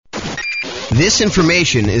This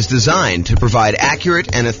information is designed to provide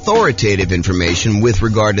accurate and authoritative information with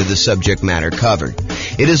regard to the subject matter covered.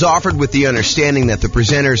 It is offered with the understanding that the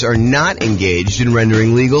presenters are not engaged in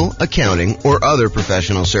rendering legal, accounting, or other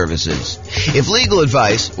professional services. If legal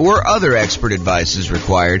advice or other expert advice is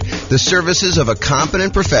required, the services of a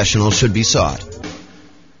competent professional should be sought.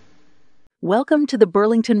 Welcome to the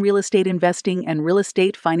Burlington Real Estate Investing and Real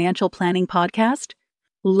Estate Financial Planning Podcast.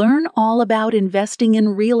 Learn all about investing in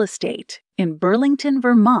real estate in Burlington,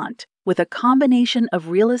 Vermont, with a combination of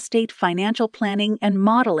real estate financial planning and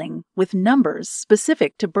modeling with numbers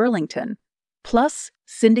specific to Burlington, plus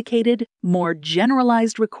syndicated, more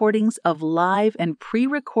generalized recordings of live and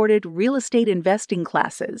pre-recorded real estate investing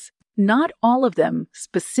classes, not all of them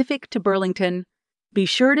specific to Burlington. Be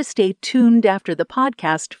sure to stay tuned after the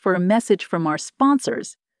podcast for a message from our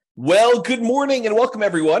sponsors. Well, good morning and welcome,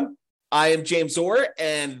 everyone. I am James Orr,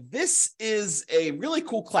 and this is a really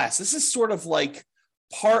cool class. This is sort of like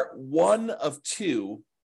part 1 of 2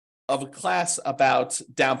 of a class about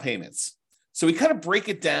down payments. So we kind of break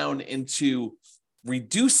it down into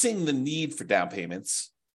reducing the need for down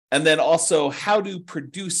payments and then also how to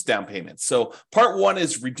produce down payments. So part 1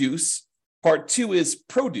 is reduce, part 2 is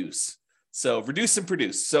produce. So reduce and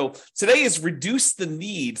produce. So today is reduce the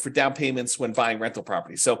need for down payments when buying rental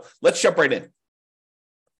property. So let's jump right in.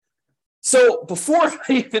 So before I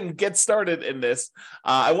even get started in this,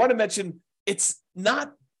 I want to mention it's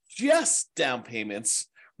not just down payments.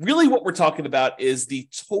 Really what we're talking about is the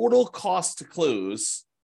total cost to close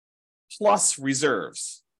plus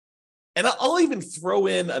reserves. And I'll even throw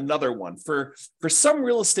in another one. For some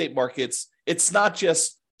real estate markets, it's not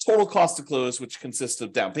just total cost to close, which consists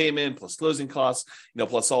of down payment plus closing costs,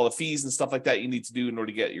 plus all the fees and stuff like that you need to do in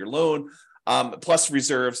order to get your loan, plus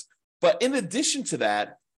reserves. But in addition to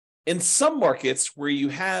that, in some markets where you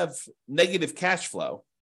have negative cash flow,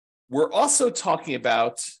 we're also talking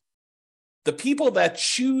about the people that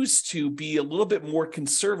choose to be a little bit more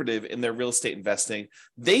conservative in their real estate investing.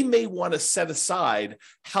 They may want to set aside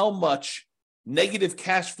how much negative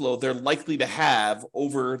cash flow they're likely to have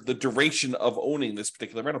over the duration of owning this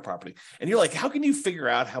particular rental property. And you're like, how can you figure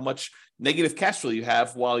out how much negative cash flow you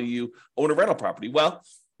have while you own a rental property? Well,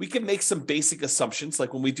 we can make some basic assumptions,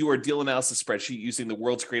 like when we do our deal analysis spreadsheet using the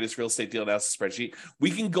world's greatest real estate deal analysis spreadsheet, we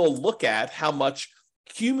can go look at how much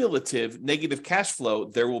cumulative negative cash flow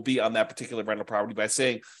there will be on that particular rental property by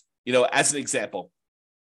saying, as an example,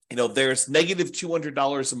 there's negative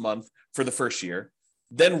 $200 a month for the first year.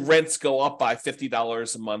 Then rents go up by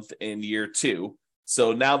 $50 a month in year 2.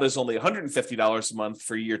 So now there's only $150 a month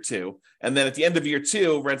for year 2. And then at the end of year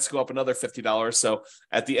 2, rents go up another $50. So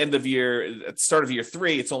at the start of year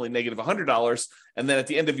 3, it's only negative $100. And then at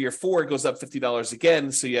the end of year 4, it goes up $50 again.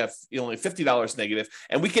 So you have only $50 negative.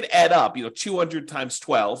 And we can add up, 200 times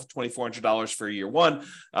 12, $2,400 for year 1,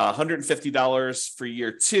 $150 for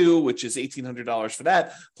year 2, which is $1,800 for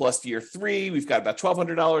that. Plus year 3, we've got about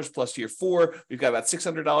 $1,200. Plus year 4, we've got about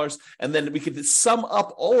 $600. And then we could sum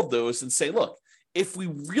up all of those and say, look, if we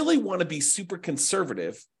really want to be super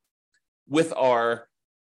conservative with our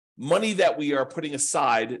money that we are putting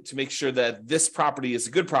aside to make sure that this property is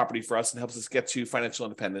a good property for us and helps us get to financial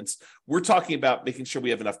independence, we're talking about making sure we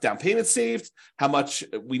have enough down payment saved, how much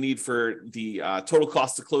we need for the total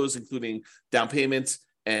cost to close, including down payments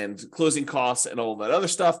and closing costs and all that other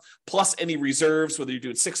stuff, plus any reserves, whether you're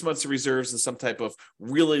doing 6 months of reserves in some type of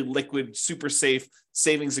really liquid, super safe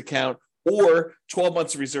savings account, or 12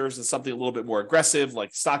 months of reserves in something a little bit more aggressive,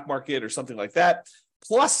 like stock market or something like that.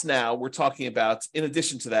 Plus now we're talking about, in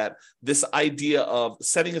addition to that, this idea of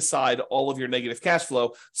setting aside all of your negative cash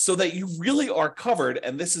flow so that you really are covered.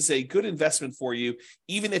 And this is a good investment for you,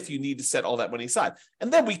 even if you need to set all that money aside.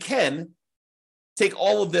 And then we can take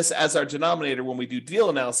all of this as our denominator when we do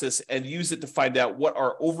deal analysis and use it to find out what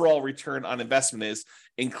our overall return on investment is,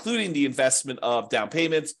 including the investment of down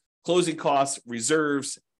payments, closing costs,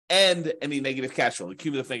 reserves, and any negative cash flow, the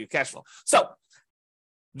cumulative negative cash flow. So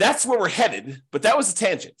that's where we're headed, but that was a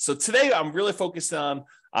tangent. So today I'm really focused on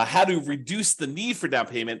how to reduce the need for down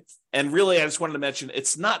payment. And really, I just wanted to mention,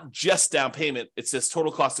 it's not just down payment. It's this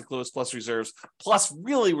total cost to close plus reserves. Plus,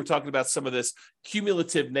 really, we're talking about some of this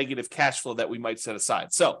cumulative negative cash flow that we might set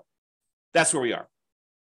aside. So that's where we are.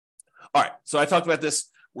 All right. So I talked about this.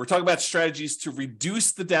 We're talking about strategies to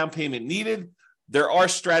reduce the down payment needed. There are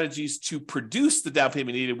strategies to produce the down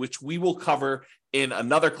payment needed, which we will cover in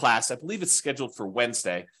another class. I believe it's scheduled for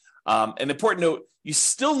Wednesday. An important note, you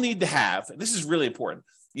still need to have, and this is really important,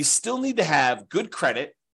 you still need to have good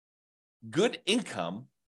credit, good income,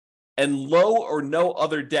 and low or no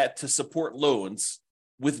other debt to support loans,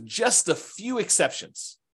 with just a few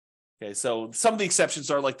exceptions. Okay, so some of the exceptions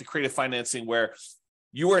are like the creative financing where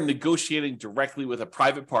you are negotiating directly with a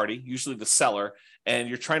private party, usually the seller, and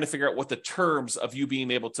you're trying to figure out what the terms of you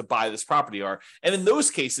being able to buy this property are. And in those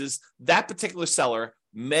cases, that particular seller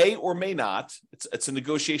may or may not, it's a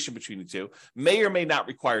negotiation between the two, may or may not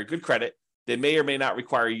require good credit. They may or may not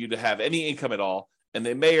require you to have any income at all. And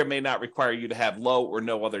they may or may not require you to have low or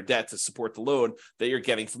no other debt to support the loan that you're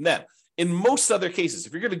getting from them. In most other cases,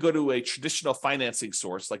 if you're going to go to a traditional financing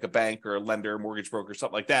source like a bank or a lender, mortgage broker,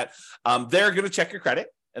 something like that, they're going to check your credit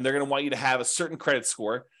and they're going to want you to have a certain credit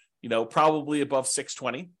score, probably above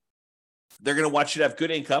 620. They're going to want you to have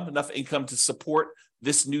good income, enough income to support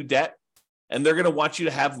this new debt. And they're going to want you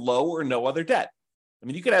to have low or no other debt. I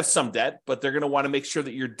mean, you can have some debt, but they're going to want to make sure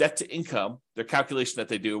that your debt to income, their calculation that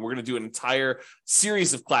they do, we're going to do an entire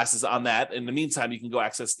series of classes on that. In the meantime, you can go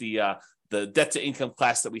access the debt to income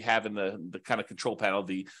class that we have in the kind of control panel,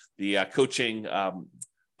 the coaching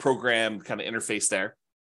program kind of interface there.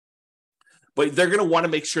 But they're going to want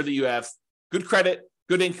to make sure that you have good credit,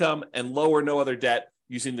 good income, and low or no other debt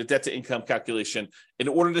using the debt to income calculation in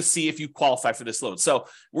order to see if you qualify for this loan. So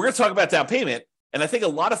we're going to talk about down payment. And I think a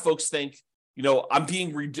lot of folks think, I'm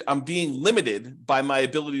being limited by my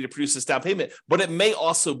ability to produce this down payment, but it may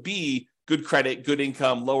also be good credit, good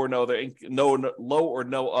income, low or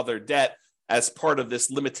no other debt as part of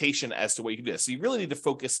this limitation as to what you can do. So you really need to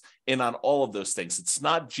focus in on all of those things. It's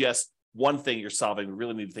not just one thing you're solving. We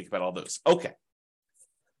really need to think about all those. Okay.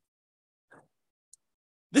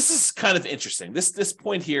 This is kind of interesting. This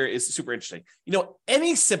point here is super interesting.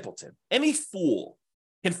 Any simpleton, any fool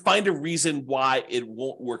can find a reason why it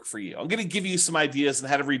won't work for you. I'm going to give you some ideas on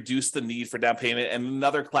how to reduce the need for down payment. And in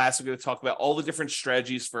another class, we're going to talk about all the different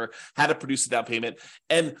strategies for how to produce a down payment.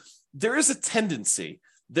 And there is a tendency,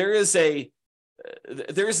 there is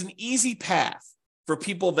an easy path for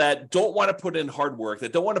people that don't want to put in hard work,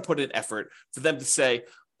 that don't want to put in effort, for them to say,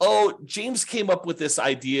 oh, James came up with this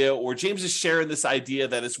idea, or James is sharing this idea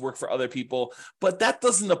that has worked for other people, but that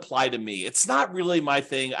doesn't apply to me. It's not really my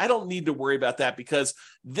thing. I don't need to worry about that because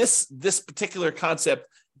this particular concept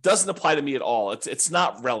doesn't apply to me at all. It's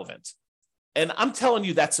not relevant. And I'm telling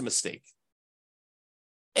you, that's a mistake.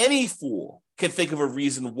 Any fool can think of a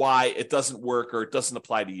reason why it doesn't work or it doesn't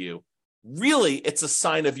apply to you. Really, it's a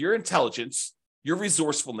sign of your intelligence, your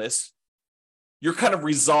resourcefulness, your kind of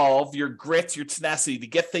resolve, your grit, your tenacity to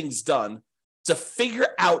get things done, to figure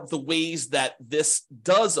out the ways that this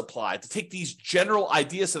does apply, to take these general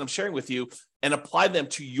ideas that I'm sharing with you and apply them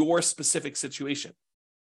to your specific situation.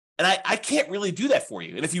 And I can't really do that for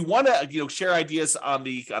you. And if you want to, share ideas on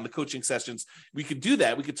the coaching sessions, we could do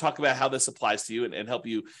that. We could talk about how this applies to you and help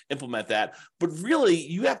you implement that. But really,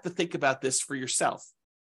 you have to think about this for yourself.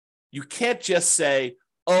 You can't just say,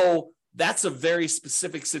 oh, that's a very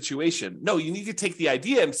specific situation. No, you need to take the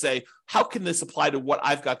idea and say, how can this apply to what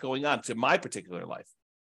I've got going on, to my particular life?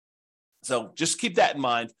 So just keep that in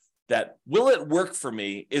mind, that will it work for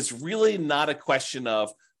me is really not a question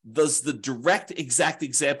of, does the direct exact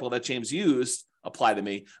example that James used apply to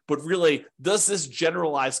me, but really, does this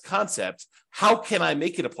generalized concept, how can I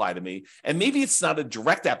make it apply to me? And maybe it's not a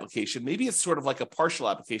direct application. Maybe it's sort of like a partial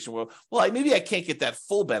application where, maybe I can't get that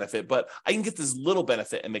full benefit, but I can get this little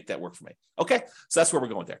benefit and make that work for me. Okay, so that's where we're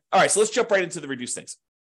going there. All right, so let's jump right into the reduce things.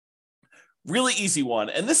 Really easy one.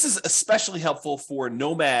 And this is especially helpful for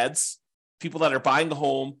nomads, people that are buying a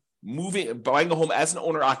home as an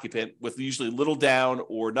owner occupant with usually little down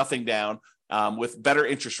or nothing down, with better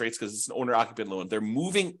interest rates because it's an owner occupant loan. They're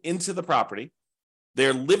moving into the property.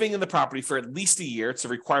 They're living in the property for at least a year. It's a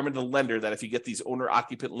requirement of the lender that if you get these owner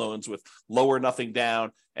occupant loans with low or nothing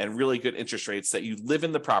down and really good interest rates, that you live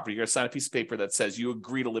in the property. You're going to sign a piece of paper that says you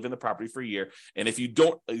agree to live in the property for a year. And if you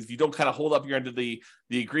don't kind of hold up your end of the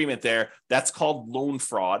agreement there, that's called loan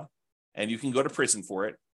fraud, and you can go to prison for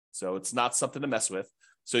it. So it's not something to mess with.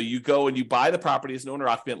 So you go and you buy the property as an owner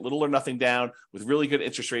occupant, little or nothing down with really good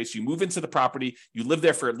interest rates. You move into the property, you live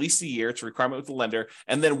there for at least a year. It's a requirement with the lender.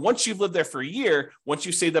 And then once you've lived there for a year, once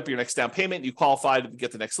you've saved up your next down payment, you qualify to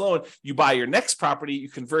get the next loan, you buy your next property, you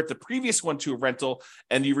convert the previous one to a rental,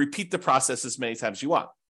 and you repeat the process as many times as you want.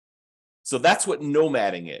 So that's what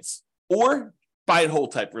nomading is, or buy and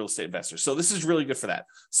hold type real estate investor. So this is really good for that.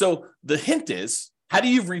 So the hint is, how do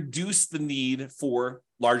you reduce the need for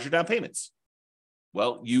larger down payments?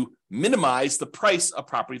 Well, you minimize the price of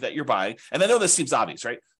property that you're buying. And I know this seems obvious,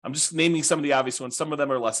 right? I'm just naming some of the obvious ones. Some of them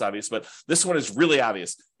are less obvious, but this one is really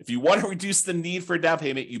obvious. If you want to reduce the need for a down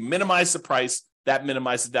payment, you minimize the price, that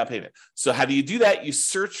minimizes the down payment. So how do you do that? You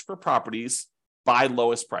search for properties by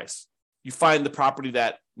lowest price. You find the property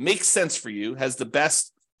that makes sense for you, has the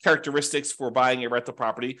best characteristics for buying a rental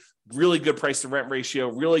property: really good price to rent ratio,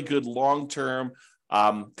 really good long-term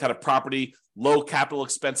kind of property, low capital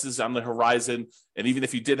expenses on the horizon. And even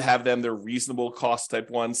if you did have them, they're reasonable cost type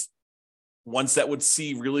ones that would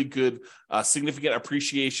see really good, significant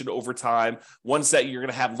appreciation over time, ones that you're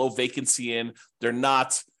going to have low vacancy in. They're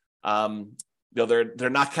not, they're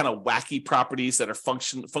not kind of wacky properties that are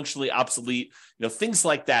functionally obsolete, things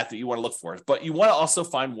like that you want to look for. But you want to also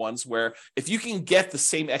find ones where if you can get the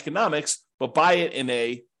same economics, but buy it in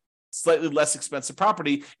a slightly less expensive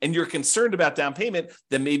property and you're concerned about down payment,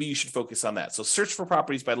 then maybe you should focus on that. So search for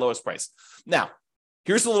properties by lowest price. Now,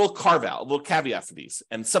 here's a little carve out, a little caveat for these,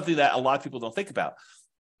 and something that a lot of people don't think about.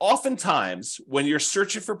 Oftentimes, when you're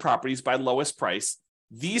searching for properties by lowest price,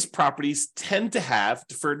 these properties tend to have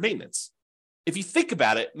deferred maintenance. If you think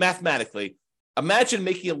about it mathematically, imagine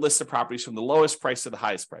making a list of properties from the lowest price to the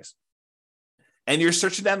highest price. And you're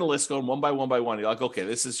searching down the list, going one by one by one. You're like, okay,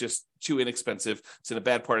 this is just too inexpensive. It's in a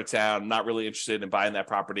bad part of town. I'm not really interested in buying that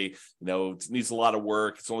property. It needs a lot of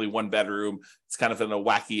work. It's only one bedroom. It's kind of in a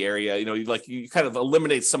wacky area. You kind of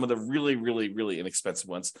eliminate some of the really, really, really inexpensive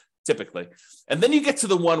ones typically. And then you get to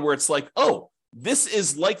the one where it's like, oh, this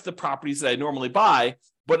is like the properties that I normally buy,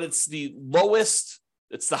 but it's the lowest.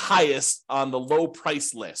 It's the highest on the low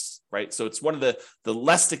price list, right? So it's one of the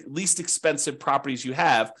least expensive properties you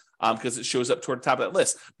have, because it shows up toward the top of that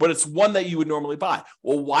list, but it's one that you would normally buy.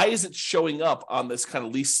 Well, why is it showing up on this kind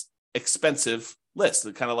of least expensive list,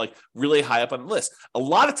 kind of like really high up on the list? A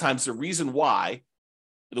lot of times the reason why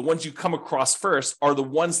the ones you come across first are the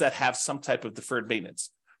ones that have some type of deferred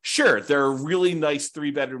maintenance. Sure, they're a really nice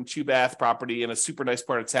 3-bedroom, 2-bath property in a super nice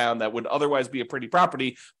part of town that would otherwise be a pretty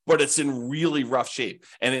property, but it's in really rough shape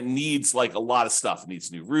and it needs like a lot of stuff. It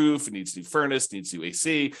needs new roof, it needs new furnace, it needs new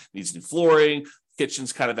AC, it needs new flooring.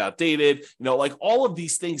 Kitchen's kind of outdated, like all of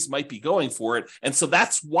these things might be going for it. And so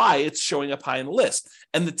that's why it's showing up high on the list.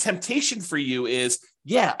 And the temptation for you is,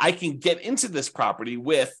 yeah, I can get into this property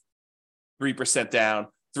with 3% down,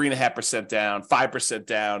 3.5% down, 5%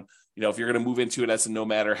 down. If you're going to move into it as a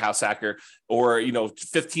nomad or house hacker, or,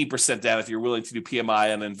 15% down if you're willing to do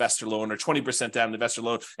PMI on an investor loan, or 20% down an investor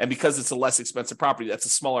loan. And because it's a less expensive property, that's a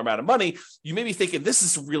smaller amount of money. You may be thinking, this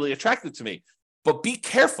is really attractive to me, but be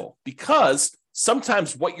careful, because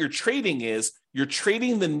sometimes what you're trading is you're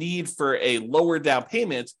trading the need for a lower down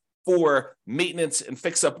payment for maintenance and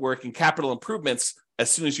fix up work and capital improvements as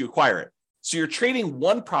soon as you acquire it. So you're trading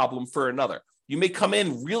one problem for another. You may come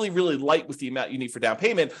in really, really light with the amount you need for down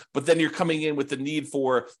payment, but then you're coming in with the need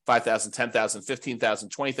for $5,000, $10,000, $15,000,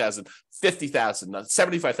 $20,000, $50,000,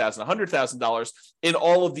 $75,000, $100,000 in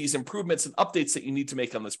all of these improvements and updates that you need to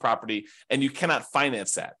make on this property, and you cannot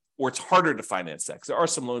finance that. Or it's harder to finance that, because there are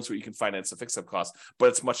some loans where you can finance the fix-up cost, but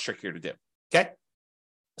it's much trickier to do, okay?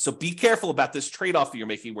 So be careful about this trade-off that you're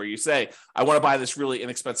making where you say, I want to buy this really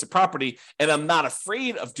inexpensive property, and I'm not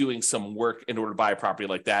afraid of doing some work in order to buy a property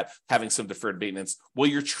like that, having some deferred maintenance. Well,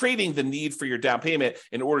 you're trading the need for your down payment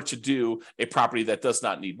in order to do a property that does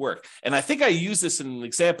not need work. And I think I used this in an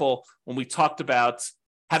example when we talked about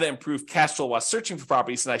how to improve cash flow while searching for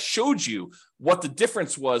properties. And I showed you what the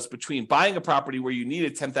difference was between buying a property where you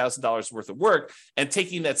needed $10,000 worth of work and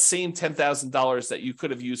taking that same $10,000 that you could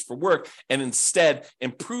have used for work and instead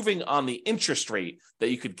improving on the interest rate that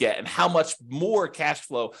you could get, and how much more cash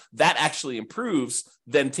flow that actually improves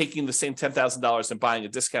than taking the same $10,000 and buying a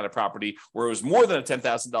discounted property where it was more than a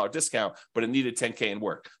 $10,000 discount, but it needed $10K in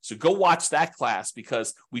work. So go watch that class,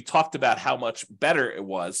 because we talked about how much better it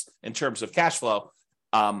was in terms of cash flow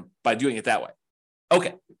by doing it that way.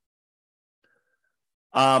 Okay.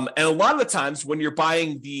 And a lot of the times when you're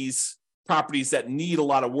buying these properties that need a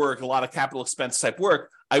lot of work, a lot of capital expense type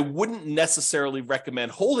work, I wouldn't necessarily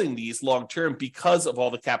recommend holding these long-term because of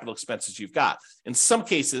all the capital expenses you've got. In some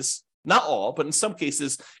cases, not all, but in some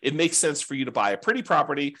cases, it makes sense for you to buy a pretty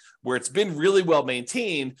property where it's been really well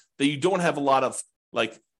maintained, that you don't have a lot of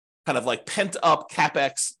kind of pent up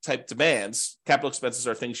CapEx type demands. Capital expenses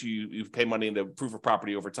are things you pay money to improve a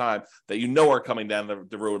property over time that are coming down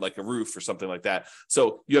the road, like a roof or something like that.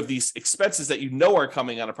 So you have these expenses that are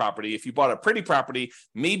coming on a property. If you bought a pretty property,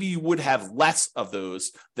 maybe you would have less of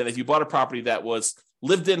those than if you bought a property that was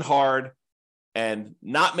lived in hard and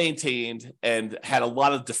not maintained and had a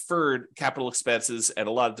lot of deferred capital expenses and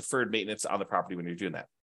a lot of deferred maintenance on the property when you're doing that.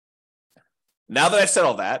 Now that I've said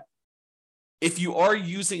all that, if you are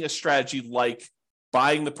using a strategy like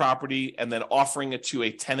buying the property and then offering it to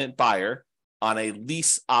a tenant buyer, on a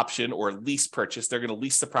lease option or lease purchase. They're going to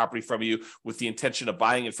lease the property from you with the intention of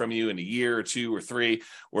buying it from you in a year or 2 or 3,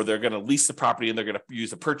 or they're going to lease the property and they're going to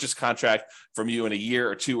use a purchase contract from you in a year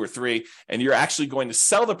or 2 or 3, and you're actually going to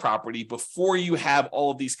sell the property before you have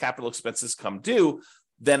all of these capital expenses come due,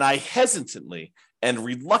 then I hesitantly and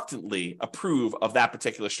reluctantly approve of that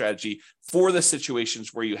particular strategy for the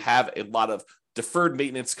situations where you have a lot of deferred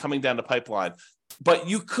maintenance coming down the pipeline. But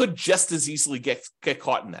you could just as easily get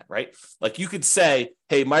caught in that, right? Like you could say,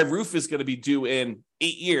 hey, my roof is going to be due in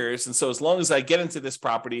 8 years. And so as long as I get into this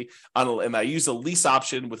property and I use a lease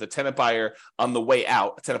option with a tenant buyer on the way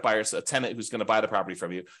out, a tenant buyer is a tenant who's going to buy the property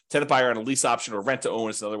from you. Tenant buyer on a lease option or rent to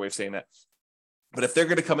own is another way of saying that. But if they're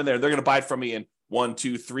going to come in there, they're going to buy it from me in 1,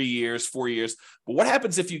 2, 3 years, 4 years. But what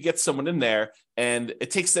happens if you get someone in there and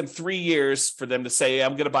it takes them 3 years for them to say,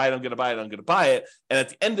 I'm going to buy it, I'm going to buy it, I'm going to buy it. And at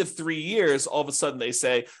the end of 3 years, all of a sudden they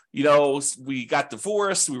say, you know, we got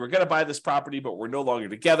divorced. We were going to buy this property, but we're no longer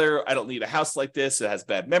together. I don't need a house like this. It has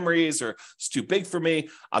bad memories or it's too big for me.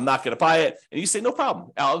 I'm not going to buy it. And you say, no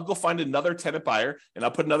problem. I'll go find another tenant buyer and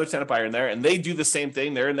I'll put another tenant buyer in there. And they do the same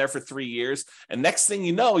thing. They're in there for 3 years. And next thing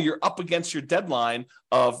you know, you're up against your deadline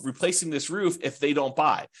of replacing this roof if they don't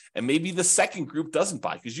buy. And maybe the second group doesn't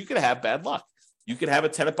buy because you could have bad luck. You could have a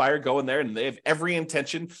tenant buyer go in there and they have every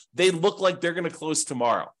intention. They look like they're going to close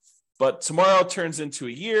tomorrow, but tomorrow turns into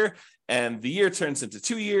a year and the year turns into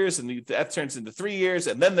 2 years and that turns into 3 years.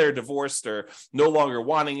 And then they're divorced or no longer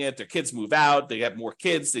wanting it. Their kids move out. They have more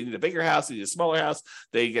kids. They need a bigger house. They need a smaller house.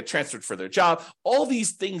 They get transferred for their job. All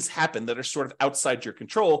these things happen that are sort of outside your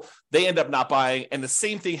control. They end up not buying. And the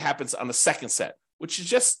same thing happens on the second set, which is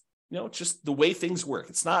just, you know, just the way things work.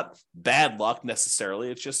 It's not bad luck necessarily.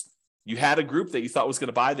 It's just you had a group that you thought was going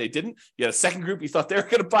to buy, they didn't. You had a second group you thought they were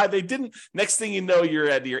going to buy, they didn't. Next thing you know, you're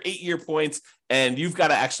at your 8-year points and you've got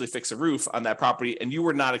to actually fix a roof on that property. And you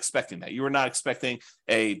were not expecting that. You were not expecting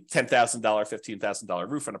a $10,000, $15,000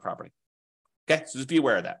 roof on a property. Okay, so just be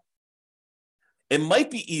aware of that. It might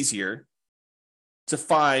be easier to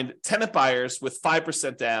find tenant buyers with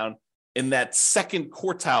 5% down in that second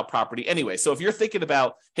quartile property anyway. So if you're thinking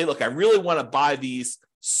about, hey, look, I really want to buy these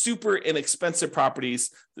super inexpensive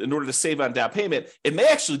properties in order to save on down payment, it may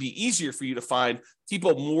actually be easier for you to find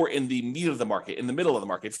people more in the meat of the market, in the middle of the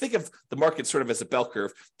market. If you think of the market sort of as a bell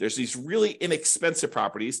curve, there's these really inexpensive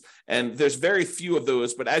properties, and there's very few of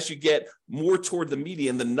those. But as you get more toward the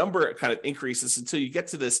median, the number kind of increases until you get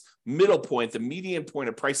to this middle point, the median point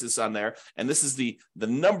of prices on there. And this is the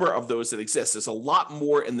number of those that exist. There's a lot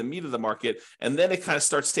more in the meat of the market. And then it kind of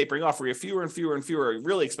starts tapering off where you have fewer and fewer and fewer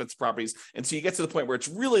really expensive properties. And so you get to the point where it's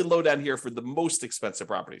really low down here for the most expensive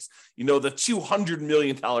properties. You know, the $200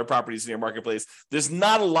 million properties in your marketplace, there's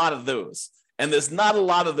not a lot of those. And there's not a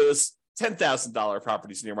lot of those $10,000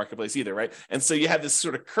 properties in your marketplace either, right? And so you have this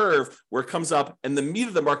sort of curve where it comes up and the meat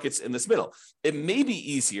of the market's in this middle. It may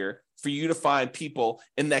be easier for you to find people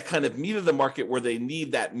in that kind of meat of the market where they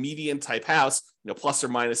need that median type house, you know, plus or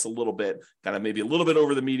minus a little bit, kind of maybe a little bit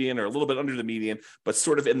over the median or a little bit under the median, but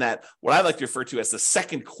sort of in that, what I like to refer to as the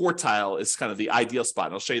second quartile is kind of the ideal spot.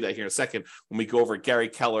 And I'll show you that here in a second when we go over Gary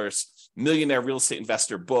Keller's Millionaire Real Estate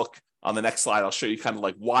Investor book. On the next slide, I'll show you kind of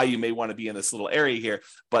like why you may want to be in this little area here,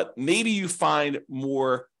 but maybe you find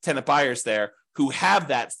more tenant buyers there who have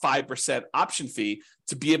that 5% option fee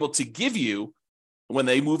to be able to give you when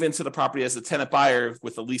they move into the property as a tenant buyer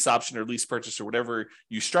with a lease option or lease purchase or whatever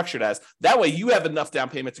you structured as. That way you have enough down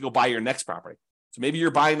payment to go buy your next property. So maybe you're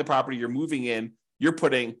buying the property, you're moving in, you're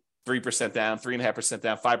putting 3% down, 3.5%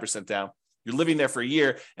 down, 5% down. You're living there for a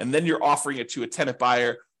year, and then you're offering it to a tenant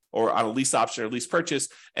buyer or on a lease option or lease purchase.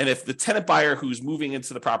 And if the tenant buyer who's moving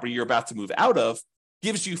into the property you're about to move out of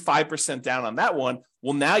gives you 5% down on that one,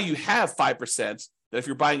 well, now you have 5% that if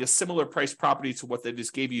you're buying a similar price property to what they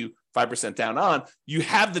just gave you 5% down on, you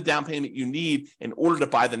have the down payment you need in order to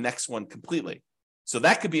buy the next one completely. So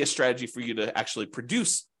that could be a strategy for you to actually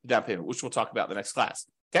produce the down payment, which we'll talk about in the next class.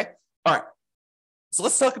 Okay. All right. So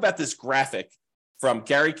let's talk about this graphic from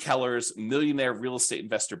Gary Keller's Millionaire Real Estate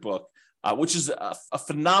Investor book, which is a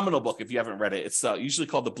phenomenal book if you haven't read it. It's usually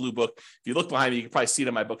called the Blue Book. If you look behind me, you can probably see it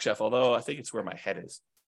on my bookshelf, although I think it's where my head is.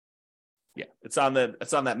 Yeah, it's on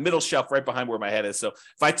that middle shelf right behind where my head is. So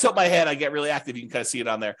if I tilt my head, I get really active. You can kind of see it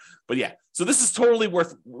on there. But yeah, so this is totally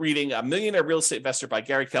worth reading. A Millionaire Real Estate Investor by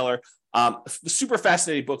Gary Keller. Super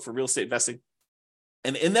fascinating book for real estate investing.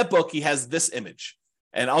 And in that book, he has this image.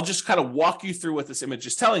 And I'll just kind of walk you through what this image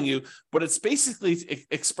is telling you. But it's basically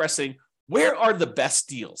expressing where are the best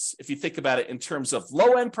deals? If you think about it in terms of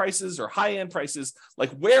low-end prices or high-end prices, like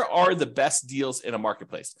where are the best deals in a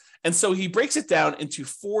marketplace? And so he breaks it down into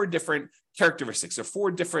 4 different characteristics or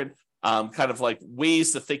 4 different kind of like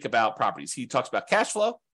ways to think about properties. He talks about cash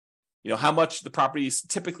flow, how much the properties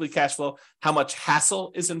typically cash flow, how much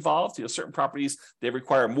hassle is involved. Certain properties, they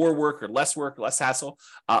require more work, less hassle.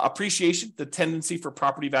 Appreciation, the tendency for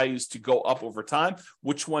property values to go up over time.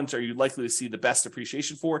 Which ones are you likely to see the best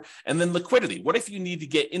appreciation for? And then liquidity. What if you need to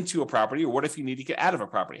get into a property, or what if you need to get out of a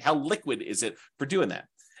property? How liquid is it for doing that?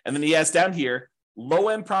 And then he has down here,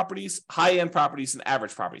 low-end properties, high-end properties, and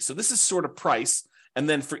average properties. So this is sort of price. And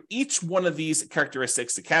then for each one of these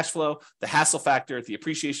characteristics, the cash flow, the hassle factor, the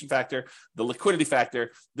appreciation factor, the liquidity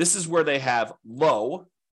factor, this is where they have low.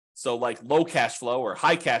 So like low cash flow or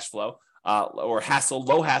high cash flow, or hassle,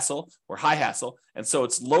 low hassle or high hassle. And so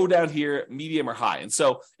it's low down here, medium or high. And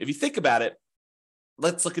so if you think about it,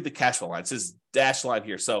 let's look at the cash flow line. It says dashed line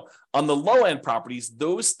here. So on the low end properties,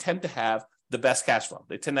 those tend to have the best cash flow.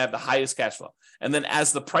 They tend to have the highest cash flow. And then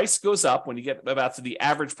as the price goes up, when you get about to the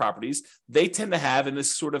average properties, they tend to have in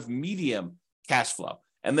this sort of medium cash flow.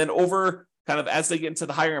 And then over kind of as they get into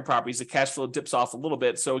the higher end properties, the cash flow dips off a little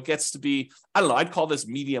bit. So it gets to be, I'd call this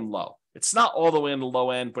medium low. It's not all the way in the low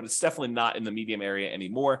end, but it's definitely not in the medium area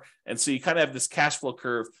anymore. And so you kind of have this cash flow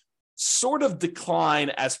curve sort of decline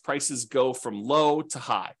as prices go from low to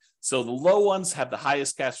high. So the low ones have the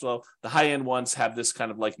highest cash flow. The high end ones have this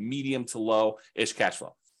kind of like medium to low-ish cash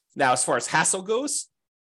flow. Now, as far as hassle goes,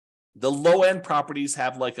 the low end properties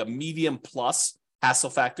have like a medium plus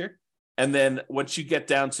hassle factor. And then once you get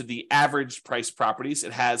down to the average price properties,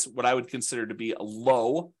 it has what I would consider to be a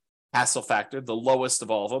low hassle factor, the lowest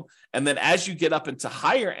of all of them. And then as you get up into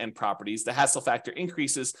higher end properties, the hassle factor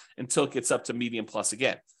increases until it gets up to medium plus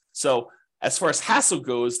again. So as far as hassle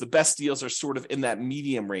goes, the best deals are sort of in that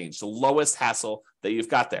medium range, the lowest hassle that you've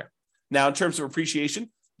got there. Now, in terms of appreciation,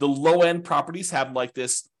 the low-end properties have like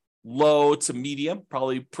this low to medium,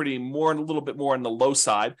 probably a little bit more on the low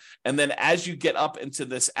side. And then as you get up into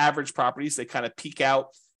this average properties, they kind of peak out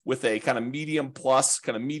with a kind of medium plus,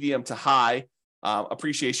 kind of medium to high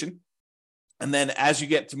appreciation. And then as you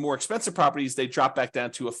get to more expensive properties, they drop back down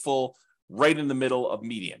to a full right in the middle of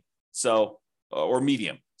median. Or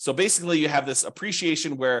medium. So basically you have this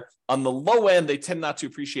appreciation where on the low end, they tend not to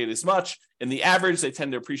appreciate as much. In the average, they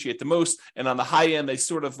tend to appreciate the most. And on the high end, they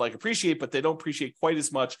sort of like appreciate, but they don't appreciate quite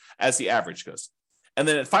as much as the average goes. And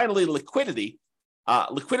then finally, liquidity.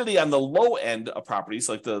 Liquidity on the low end of properties,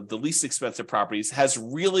 like the least expensive properties, has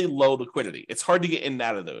really low liquidity. It's hard to get in and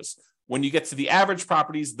out of those. When you get to the average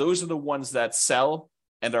properties, those are the ones that sell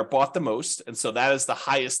and are bought the most. And so that is the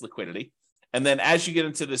highest liquidity. And then as you get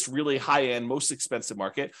into this really high-end, most expensive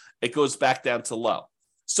market, it goes back down to low.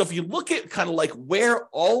 So if you look at kind of like where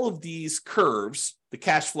all of these curves, the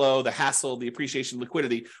cash flow, the hassle, the appreciation,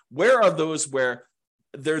 liquidity, where are those where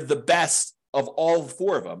they're the best of all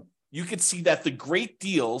four of them, you can see that the great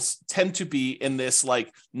deals tend to be in this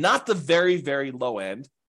like not the very, very low end,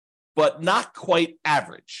 but not quite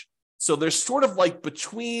average. So there's sort of like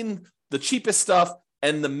between the cheapest stuff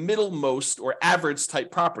and the middlemost or average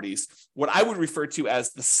type properties, what I would refer to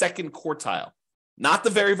as the second quartile, not the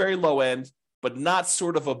very, very low end, but not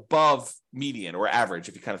sort of above median or average,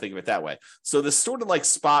 if you kind of think of it that way. So this sort of like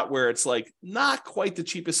spot where it's like not quite the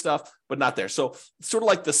cheapest stuff, but not there. So sort of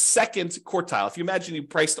like the second quartile. If you imagine you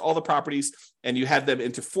priced all the properties and you had them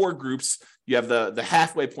into four groups, you have the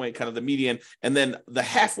halfway point, kind of the median, and then the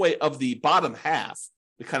halfway of the bottom half,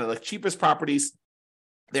 the kind of like cheapest properties.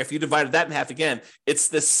 There, if you divided that in half again, it's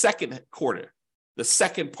the second quarter. The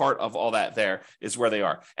second part of all that there is where they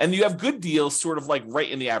are. And you have good deals sort of like right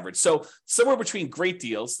in the average. So somewhere between great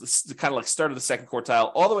deals, this is kind of like start of the second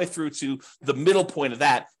quartile, all the way through to the middle point of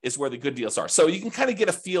that is where the good deals are. So you can kind of get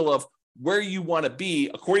a feel of where you want to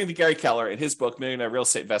be, according to Gary Keller in his book, Millionaire Real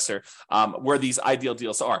Estate Investor, where these ideal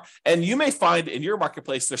deals are. And you may find in your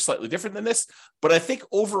marketplace, they're slightly different than this, but I think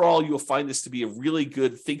overall, you'll find this to be a really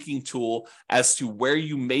good thinking tool as to where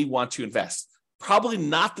you may want to invest. Probably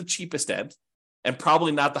not the cheapest end and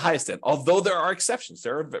probably not the highest end, although there are exceptions.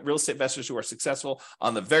 There are real estate investors who are successful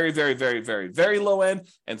on the very, very, very, very, very low end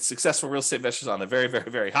and successful real estate investors on the very, very,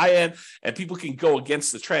 very high end, and people can go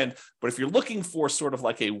against the trend. But if you're looking for sort of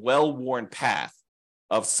like a well-worn path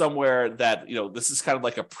of somewhere that, this is kind of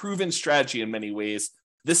like a proven strategy in many ways,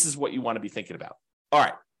 this is what you want to be thinking about. All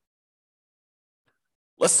right.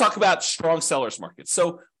 Let's talk about strong sellers market.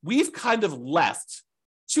 So we've kind of left,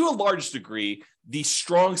 to a large degree, the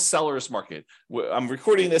strong sellers market. I'm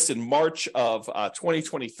recording this in March of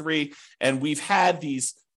 2023, and we've had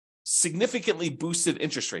these significantly boosted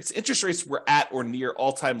interest rates. Interest rates were at or near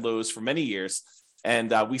all-time lows for many years,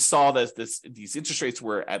 And we saw that these interest rates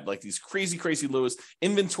were at like these crazy, crazy lows.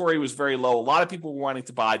 Inventory was very low. A lot of people were wanting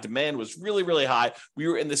to buy. Demand was really, really high. We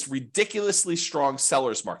were in this ridiculously strong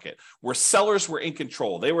seller's market where sellers were in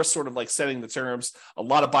control. They were sort of like setting the terms. A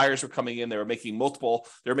lot of buyers were coming in. They were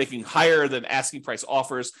making higher than asking price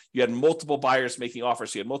offers. You had multiple buyers making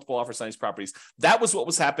offers. You had multiple offers on these properties. That was what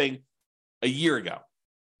was happening a year ago.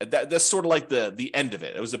 That's sort of like the end of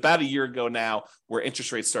it. It was about a year ago now where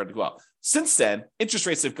interest rates started to go up. Since then, interest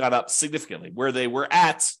rates have gone up significantly, where they were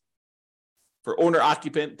at for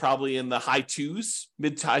owner-occupant probably in the high twos,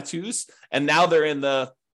 mid to high twos, and now they're in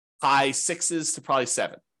the high sixes to probably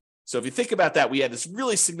 7. So if you think about that, we had this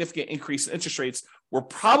really significant increase in interest rates. We're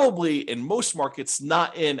probably in most markets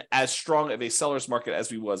not in as strong of a seller's market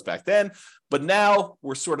as we was back then, but now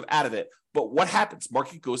we're sort of out of it. But what happens?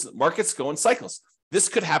 Markets go in cycles. This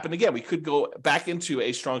could happen again. We could go back into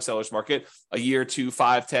a strong seller's market a year, 2,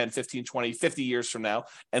 5, 10, 15, 20, 50 years from now.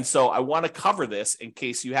 And so I want to cover this in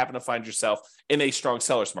case you happen to find yourself in a strong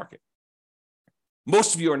seller's market.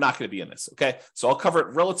 Most of you are not going to be in this, okay? So I'll cover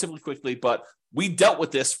it relatively quickly, but we dealt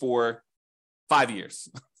with this for 5 years.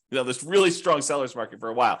 This really strong seller's market for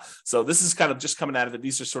a while. So this is kind of just coming out of it.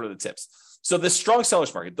 These are sort of the tips. So this strong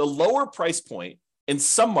seller's market, the lower price point in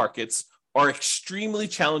some markets are extremely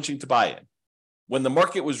challenging to buy in. When the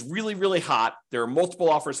market was really, really hot, there were multiple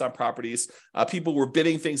offers on properties. People were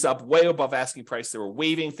bidding things up way above asking price. They were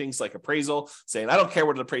waiving things like appraisal, saying, I don't care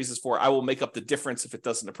what it appraises for. I will make up the difference if it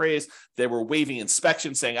doesn't appraise. They were waiving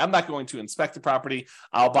inspection, saying, I'm not going to inspect the property.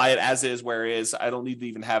 I'll buy it as is, where it is. I don't need to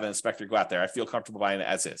even have an inspector go out there. I feel comfortable buying it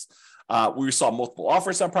as is. We saw multiple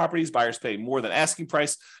offers on properties, buyers paying more than asking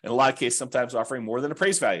price, in a lot of cases, sometimes offering more than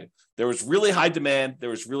appraised value. There was really high demand. There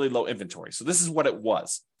was really low inventory. So this is what it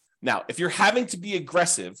was. Now, if you're having to be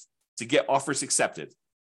aggressive to get offers accepted,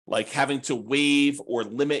 like having to waive or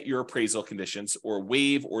limit your appraisal conditions or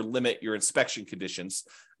waive or limit your inspection conditions,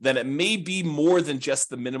 then it may be more than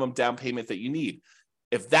just the minimum down payment that you need.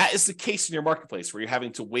 If that is the case in your marketplace where you're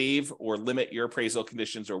having to waive or limit your appraisal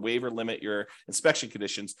conditions or waive or limit your inspection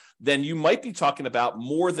conditions, then you might be talking about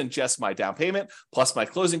more than just my down payment plus my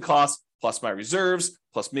closing costs, plus my reserves,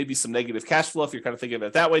 plus maybe some negative cash flow if you're kind of thinking of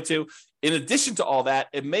it that way too. In addition to all that,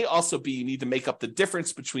 it may also be you need to make up the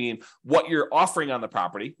difference between what you're offering on the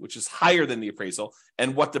property, which is higher than the appraisal,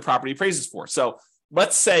 and what the property appraises for. So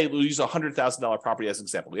let's say we'll use a $100,000 property as an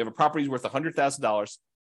example. We have a property worth $100,000.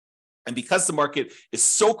 And because the market is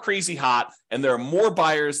so crazy hot and there are more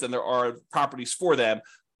buyers than there are properties for them,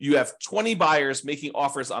 you have 20 buyers making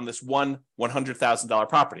offers on this one $100,000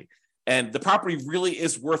 property. And the property really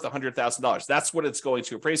is worth $100,000. That's what it's going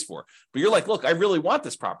to appraise for. But you're like, look, I really want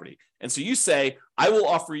this property. And so you say, I will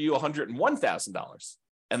offer you $101,000.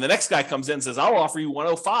 And the next guy comes in and says, I'll offer you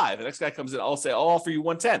 $105,000. The next guy comes in, I'll offer you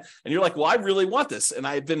 $110,000. And you're like, well, I really want this. And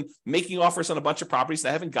I've been making offers on a bunch of properties and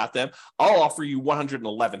I haven't got them. I'll offer you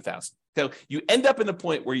 $111,000. So you end up in the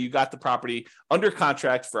point where you got the property under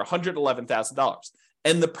contract for $111,000.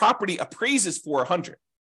 And the property appraises for $100,000.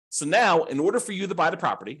 So now, in order for you to buy the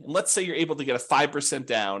property, and let's say you're able to get a 5%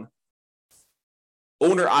 down,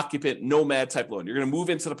 owner-occupant, nomad type loan. You're going to move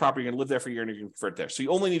into the property, you're going to live there for a year, and you're going to convert there. So you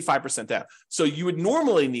only need 5% down. So you would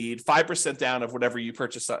normally need 5% down of whatever you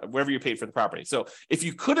purchased, whatever you paid for the property. So if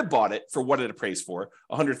you could have bought it for what it appraised for,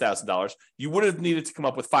 $100,000, you would have needed to come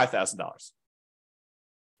up with $5,000.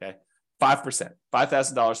 Okay, 5%,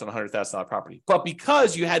 $5,000 on a $100,000 property. But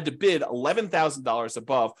because you had to bid $11,000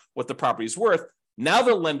 above what the property is worth, now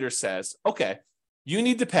the lender says, okay, you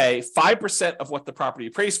need to pay 5% of what the property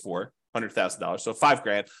appraised for, $100,000, so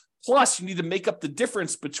 $5,000, plus you need to make up the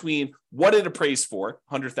difference between what it appraised for,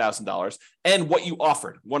 $100,000, and what you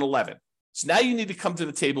offered, $111,000. So now you need to come to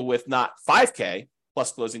the table with not $5,000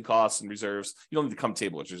 plus closing costs and reserves. You don't need to come to the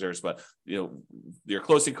table with reserves, but your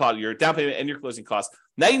closing cost, your down payment, and your closing costs.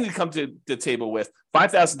 Now you need to come to the table with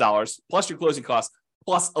 $5,000 plus your closing costs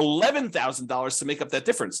plus $11,000 to make up that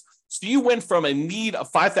difference. So you went from a need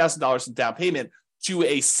of $5,000 in down payment to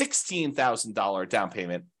a $16,000 down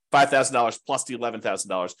payment, $5,000 plus the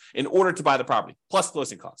 $11,000 in order to buy the property, plus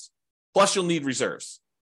closing costs. Plus you'll need reserves.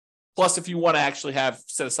 Plus, if you want to actually have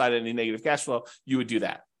set aside any negative cash flow, you would do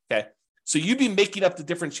that, okay? So you'd be making up the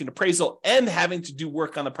difference between appraisal and having to do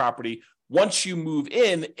work on the property once you move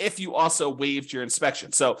in, if you also waived your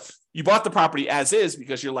inspection. So you bought the property as is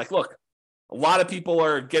because you're like, look, a lot of people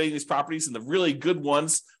are getting these properties, and the really good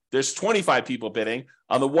ones, there's 25 people bidding.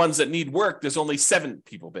 On the ones that need work, there's only 7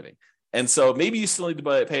 people bidding. And so maybe you still need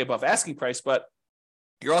to pay above asking price, but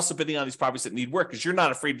you're also bidding on these properties that need work because you're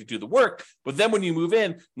not afraid to do the work. But then when you move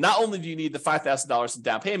in, not only do you need the $5,000 in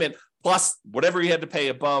down payment, plus whatever you had to pay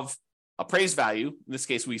above appraised value. In this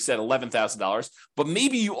case, we said $11,000, but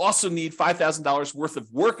maybe you also need $5,000 worth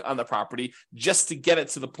of work on the property just to get it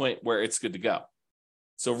to the point where it's good to go.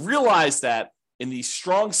 So realize that in these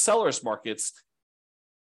strong sellers markets,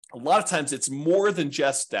 a lot of times it's more than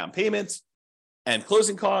just down payments and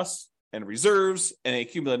closing costs and reserves and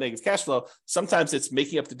accumulated negative cash flow. Sometimes it's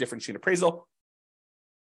making up the difference between appraisal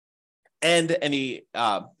and any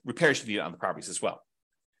repairs you need on the properties as well.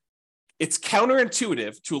 It's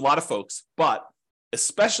counterintuitive to a lot of folks, but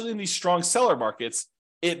especially in these strong seller markets,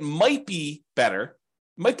 it might be better,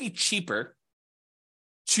 might be cheaper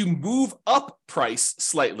to move up price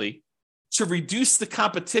slightly to reduce the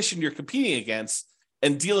competition you're competing against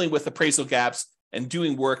and dealing with appraisal gaps and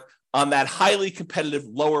doing work on that highly competitive,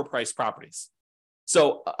 lower price properties.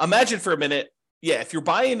 So imagine for a minute, if you're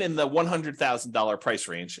buying in the $100,000 price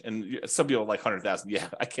range, and some people are like 100,000,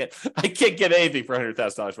 I can't get anything for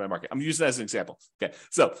 $100,000 in my market. I'm using that as an example. Okay,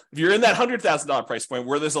 so if you're in that $100,000 price point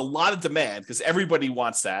where there's a lot of demand because everybody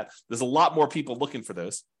wants that, there's a lot more people looking for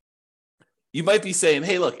those. You might be saying,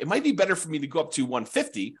 hey, look, it might be better for me to go up to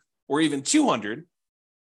 150 or even 200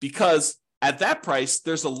 because at that price,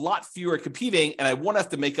 there's a lot fewer competing and I won't have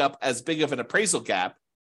to make up as big of an appraisal gap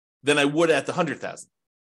than I would at the 100,000.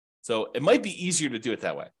 So it might be easier to do it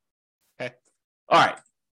that way. Okay. All right.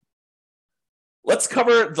 Let's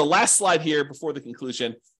cover the last slide here before the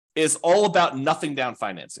conclusion is all about nothing down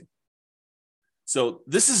financing. So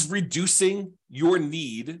this is reducing your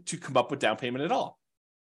need to come up with down payment at all.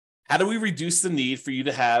 How do we reduce the need for you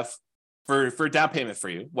to have for down payment for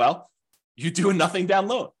you? Well, you do a nothing down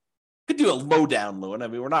loan. Could do a low down loan. I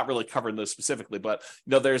mean, we're not really covering those specifically, but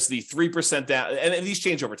there's the 3% down, and these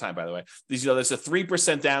change over time, by the way. There's a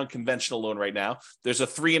 3% down conventional loan right now. There's a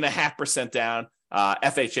 3.5% down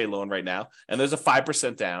FHA loan right now, and there's a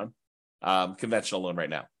 5% down conventional lown right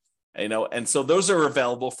now. And so those are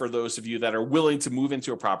available for those of you that are willing to move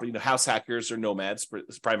into a property, house hackers or nomads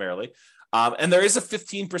primarily. And there is a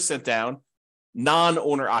 15% down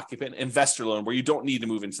non-owner occupant investor loan where you don't need to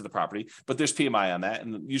move into the property, but there's PMI on that.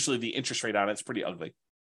 And usually the interest rate on it's pretty ugly.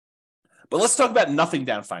 But let's talk about nothing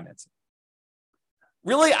down financing.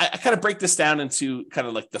 Really, I kind of break this down into kind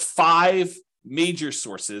of like the 5 major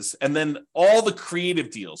sources and then all the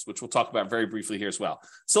creative deals, which we'll talk about very briefly here as well.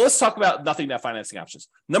 So let's talk about nothing down financing options.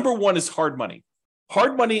 Number 1 is hard money.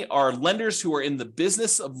 Hard money are lenders who are in the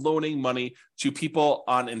business of loaning money to people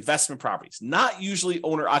on investment properties, not usually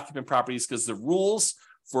owner-occupant properties, because the rules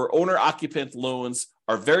for owner-occupant loans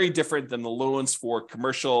are very different than the loans for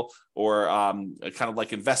commercial or kind of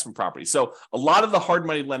like investment properties. So a lot of the hard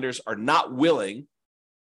money lenders are not willing.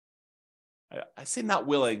 I say not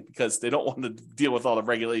willing because they don't want to deal with all the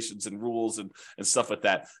regulations and rules and stuff like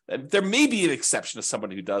that. There may be an exception to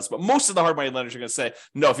somebody who does, but most of the hard money lenders are going to say,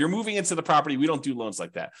 no, if you're moving into the property, we don't do loans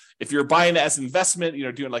like that. If you're buying it as an investment,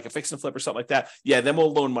 doing like a fix and flip or something like that, then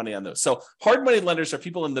we'll loan money on those. So hard money lenders are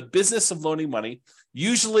people in the business of loaning money.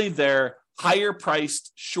 Usually they're higher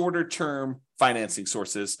priced, shorter term financing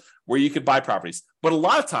sources where you could buy properties. But a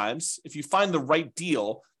lot of times, if you find the right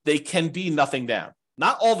deal, they can be nothing down.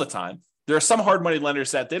 Not all the time. There are some hard money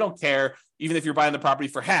lenders that they don't care, even if you're buying the property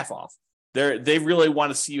for half off. They really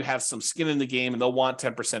want to see you have some skin in the game and they'll want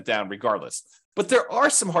 10% down regardless. But there are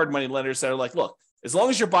some hard money lenders that are like, look, as long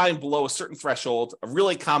as you're buying below a certain threshold, a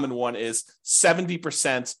really common one is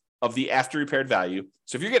 70% of the after repaired value.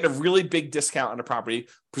 So if you're getting a really big discount on a property,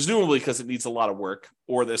 presumably because it needs a lot of work,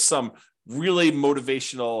 or there's some really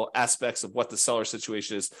motivational aspects of what the seller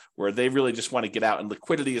situation is where they really just want to get out and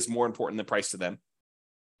liquidity is more important than price to them.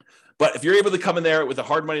 But if you're able to come in there with a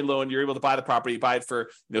hard money loan, you're able to buy the property, buy it for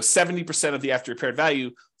 70% of the after repaired value.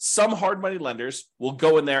 Some hard money lenders will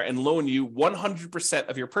go in there and loan you 100%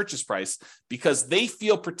 of your purchase price because they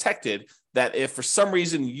feel protected that if for some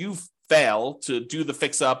reason you fail to do the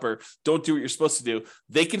fix up or don't do what you're supposed to do,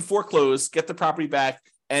 they can foreclose, get the property back,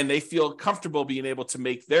 and they feel comfortable being able to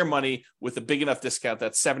make their money with a big enough discount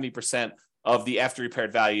that's 70% of the after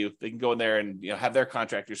repaired value. They can go in there and have their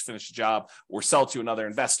contractors finish the job or sell to another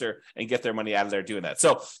investor and get their money out of there doing that.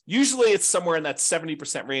 So usually it's somewhere in that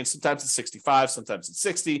 70% range. Sometimes it's 65, sometimes it's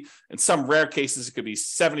 60. In some rare cases, it could be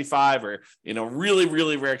 75, or really,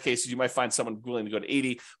 really rare cases, you might find someone willing to go to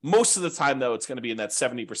 80. Most of the time, though, it's going to be in that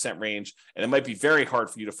 70% range, and it might be very hard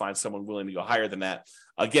for you to find someone willing to go higher than that.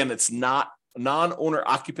 Again, it's not non-owner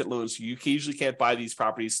occupant loans. You usually can't buy these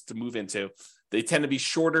properties to move into. They tend to be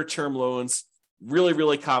shorter term loans, really,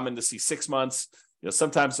 really common to see 6 months.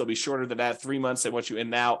 Sometimes they'll be shorter than that, 3 months. They want you in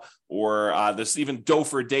and out, or there's even dough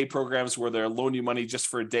for a day programs where they'll loan you money just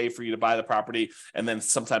for a day for you to buy the property, and then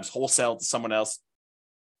sometimes wholesale to someone else.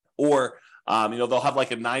 Or They'll have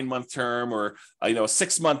like a 9-month term or a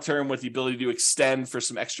 6-month term with the ability to extend for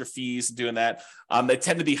some extra fees and doing that. They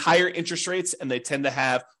tend to be higher interest rates, and they tend to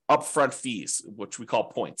have upfront fees, which we call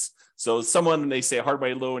points. So someone, they say a hard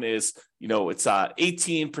money loan is, it's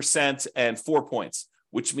 18% and 4 points,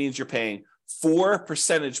 which means you're paying 4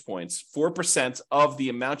 percentage points, 4% of the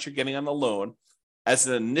amount you're getting on the loan as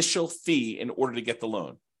an initial fee in order to get the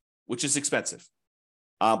loan, which is expensive.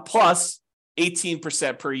 Plus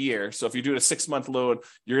 18% per year. So if you're doing a 6-month loan,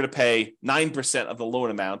 you're going to pay 9% of the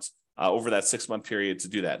loan amount over that 6-month period to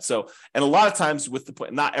do that. So, and a lot of times with the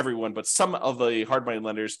point, not everyone, but some of the hard money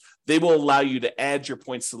lenders, they will allow you to add your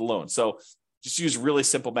points to the loan. So just use really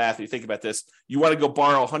simple math. If you think about this, you want to go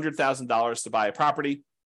borrow $100,000 to buy a property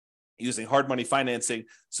using hard money financing.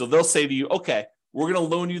 So they'll say to you, okay, we're going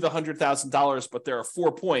to loan you the $100,000, but there are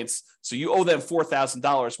 4 points. So you owe them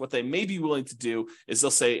 $4,000. What they may be willing to do is they'll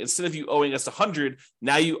say, instead of you owing us 100,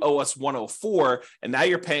 now you owe us 104. And now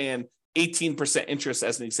you're paying 18% interest,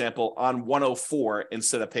 as an example, on 104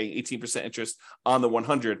 instead of paying 18% interest on the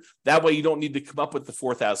 100. That way you don't need to come up with the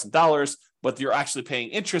 $4,000, but you're actually paying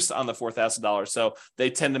interest on the $4,000. So they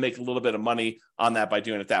tend to make a little bit of money on that by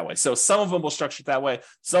doing it that way. So some of them will structure it that way.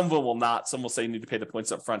 Some of them will not. Some will say you need to pay the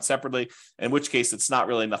points up front separately, in which case it's not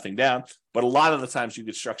really nothing down. But a lot of the times you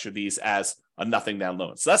could structure these as a nothing down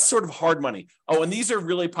loan. So that's sort of hard money. Oh, and these are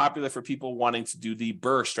really popular for people wanting to do the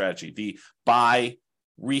BRRRR strategy, the buy,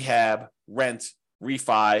 rehab, rent,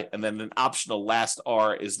 refi, and then an optional last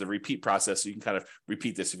R is the repeat process. So you can kind of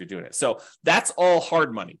repeat this if you're doing it. So that's all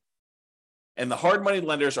hard money. And the hard money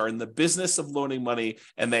lenders are in the business of loaning money,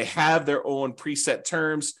 and they have their own preset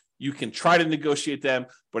terms. You can try to negotiate them,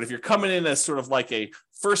 but if you're coming in as sort of like a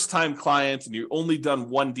first-time client and you've only done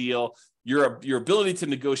one deal, your ability to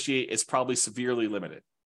negotiate is probably severely limited.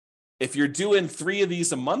 If you're doing 3 of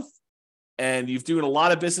these a month and you've doing a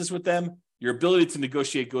lot of business with them, your ability to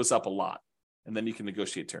negotiate goes up a lot, and then you can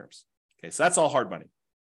negotiate terms. Okay, so that's all hard money.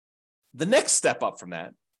 The next step up from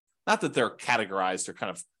that, not that they're categorized or kind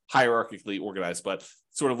of hierarchically organized, but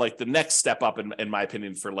sort of like the next step up, in my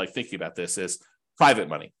opinion, for like thinking about this is private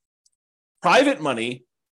money. Private money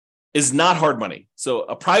is not hard money. So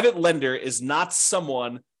a private lender is not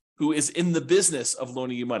someone who is in the business of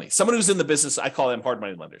loaning you money. Someone who's in the business, I call them hard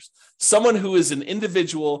money lenders. Someone who is an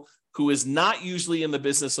individual who is not usually in the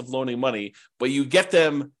business of loaning money, but you get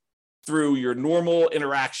them through your normal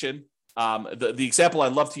interaction. The example I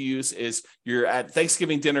love to use is you're at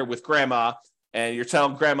Thanksgiving dinner with grandma, and you're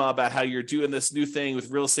telling grandma about how you're doing this new thing with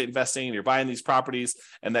real estate investing and you're buying these properties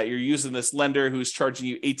and that you're using this lender who's charging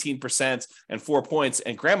you 18% and 4 points.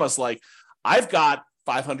 And grandma's like, I've got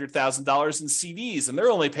 $500,000 in CDs and they're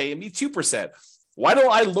only paying me 2%. Why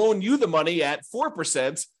don't I loan you the money at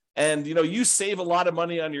 4%? And, you save a lot of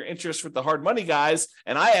money on your interest with the hard money guys.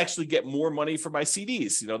 And I actually get more money for my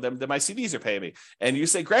CDs, than my CDs are paying me. And you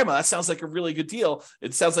say, grandma, that sounds like a really good deal.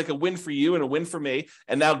 It sounds like a win for you and a win for me.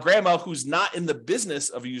 And now grandma, who's not in the business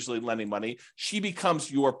of usually lending money, she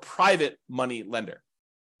becomes your private money lender.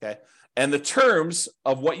 Okay. And the terms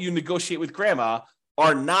of what you negotiate with grandma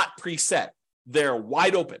are not preset. They're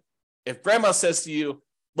wide open. If grandma says to you,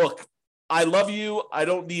 look, I love you. I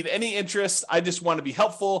don't need any interest. I just want to be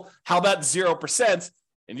helpful. How about 0%?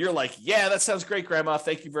 And you're like, yeah, that sounds great, grandma.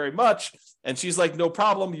 Thank you very much. And she's like, no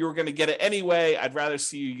problem. You were going to get it anyway. I'd rather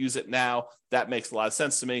see you use it now. That makes a lot of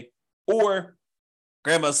sense to me. Or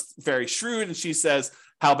grandma's very shrewd and she says,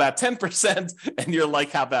 how about 10%? And you're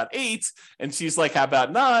like, how about 8? And she's like, how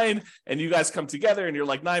about 9? And you guys come together and you're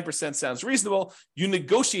like, 9% sounds reasonable. You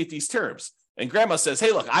negotiate these terms. And grandma says,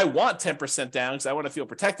 hey, look, I want 10% down because I want to feel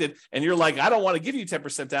protected. And you're like, I don't want to give you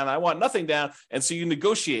 10% down. I want nothing down. And so you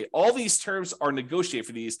negotiate. All these terms are negotiated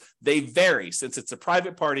for these. They vary since it's a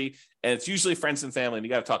private party and it's usually friends and family. And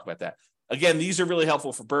you got to talk about that. Again, these are really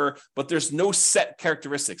helpful for BRRRR, but there's no set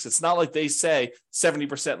characteristics. It's not like they say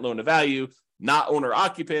 70% loan to value, not owner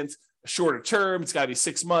occupant, shorter term. It's got to be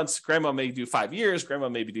 6 months. Grandma may do 5 years. Grandma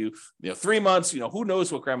maybe do 3 months. Who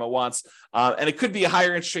knows what grandma wants? And it could be a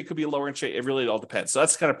higher interest rate, could be a lower interest rate. It really all depends. So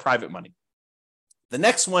that's kind of private money. The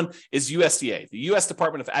next one is USDA. The U.S.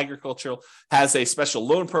 Department of Agriculture has a special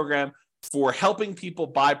loan program for helping people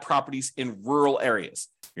buy properties in rural areas.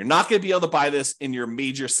 You're not going to be able to buy this in your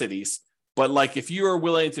major cities, but like if you are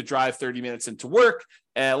willing to drive 30 minutes into work,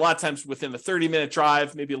 and a lot of times within the 30-minute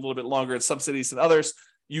drive, maybe a little bit longer in some cities than others,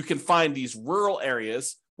 you can find these rural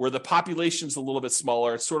areas where the population's a little bit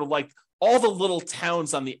smaller. It's sort of like all the little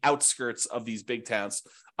towns on the outskirts of these big towns.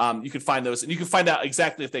 You can find those, and you can find out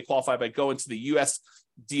exactly if they qualify by going to the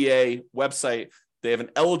USDA website. They have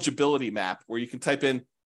an eligibility map where you can type in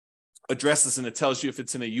addresses and it tells you if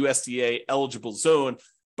it's in a USDA eligible zone.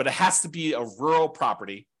 but it has to be a rural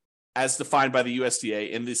property as defined by the USDA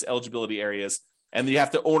in these eligibility areas. And you have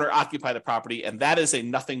to own or occupy the property. And that is a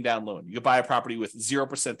nothing down loan. You can buy a property with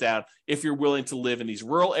 0% down if you're willing to live in these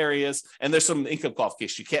rural areas. And there's some income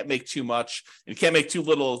qualification. You can't make too much and you can't make too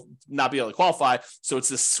little, not be able to qualify. So it's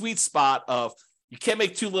a sweet spot of you can't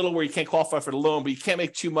make too little where you can't qualify for the loan, but you can't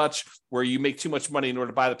make too much where you make too much money in order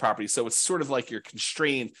to buy the property. So it's sort of like you're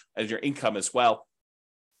constrained as your income as well.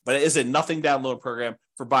 But it is a nothing down loan program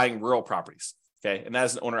for buying rural properties. Okay. And that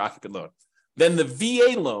is an owner occupant loan. Then the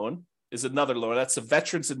VA loan is another loan. That's a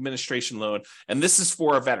Veterans Administration loan. And this is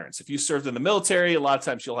for veterans. If you served in the military, a lot of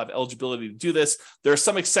times you'll have eligibility to do this. There are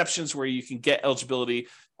some exceptions where you can get eligibility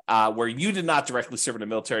where you did not directly serve in the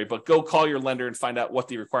military, but go call your lender and find out what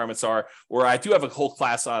the requirements are. Or I do have a whole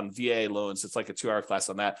class on VA loans. It's like a 2-hour class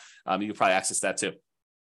on that. You can probably access that too.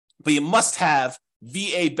 But you must have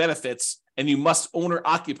VA benefits and you must own or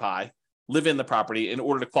occupy, live in the property in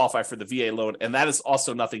order to qualify for the VA loan. And that is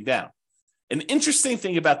also nothing down. An interesting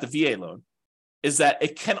thing about the VA loan is that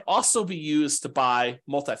it can also be used to buy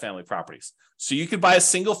multifamily properties. So you could buy a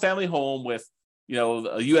single family home with, a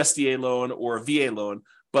USDA loan or a VA loan,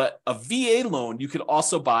 but a VA loan, you could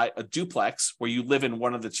also buy a duplex where you live in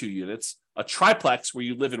one of the 2 units, a triplex where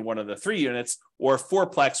you live in one of the 3 units, or a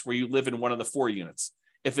fourplex where you live in one of the 4 units.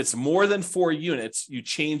 If it's more than 4 units, you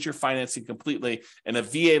change your financing completely, and a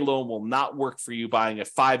VA loan will not work for you buying a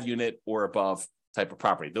 5-unit or above type of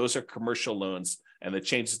property. Those are commercial loans, and it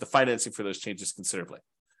changes the financing for those changes considerably.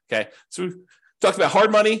 Okay, so we've talked about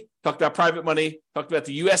hard money, talked about private money, talked about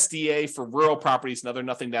the USDA for rural properties, another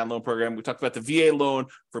nothing down loan program. We talked about the VA loan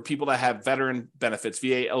for people that have veteran benefits,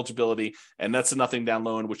 VA eligibility, and that's a nothing down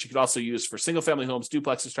loan, which you could also use for single family homes,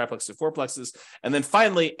 duplexes, triplexes, fourplexes. And then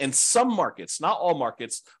finally, in some markets, not all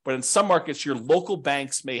markets, but in some markets, your local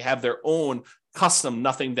banks may have their own custom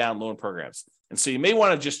nothing down loan programs. And so you may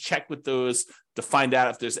want to just check with those to find out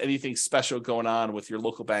if there's anything special going on with your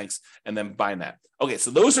local banks and then buying that. Okay, so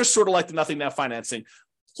those are sort of like the nothing down financing.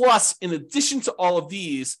 Plus, in addition to all of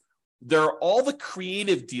these, there are all the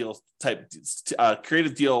creative deal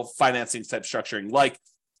financing type structuring, like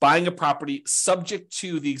buying a property subject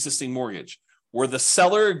to the existing mortgage, where the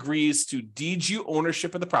seller agrees to deed you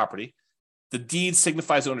ownership of the property. The deed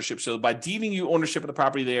signifies ownership. So by deeding you ownership of the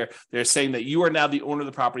property they're saying that you are now the owner of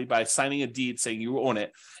the property by signing a deed saying you own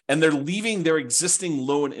it. And they're leaving their existing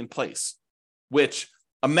loan in place, which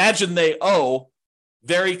imagine they owe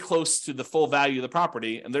very close to the full value of the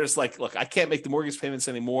property. And they're just like, look, I can't make the mortgage payments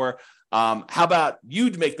anymore. How about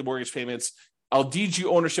you make the mortgage payments? I'll deed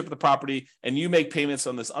you ownership of the property and you make payments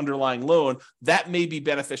on this underlying loan. That may be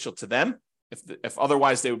beneficial to them if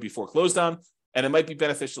otherwise they would be foreclosed on. And it might be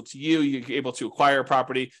beneficial to you. You're able to acquire a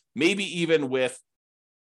property, maybe even with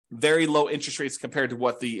very low interest rates compared to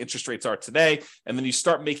what the interest rates are today. And then you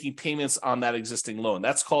start making payments on that existing loan.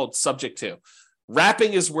 That's called subject to.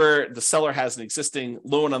 Wrapping is where the seller has an existing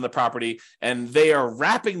loan on the property and they are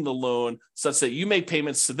wrapping the loan such that you make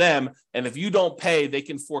payments to them. And if you don't pay, they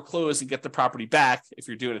can foreclose and get the property back if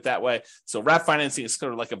you're doing it that way. So wrap financing is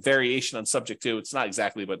sort of like a variation on subject to. It's not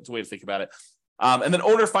exactly, but it's a way to think about it. And then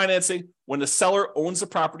owner financing, when the seller owns the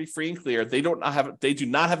property free and clear, they do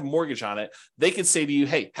not have a mortgage on it. They can say to you,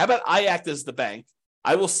 hey, how about I act as the bank?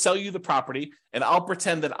 I will sell you the property and I'll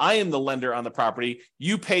pretend that I am the lender on the property.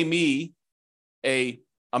 You pay me a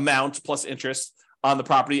amount plus interest on the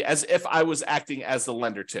property as if I was acting as the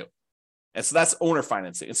lender too. And so that's owner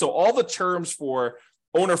financing. And so all the terms for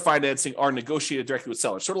owner financing are negotiated directly with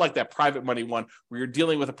sellers, sort of like that private money one where you're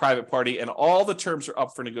dealing with a private party and all the terms are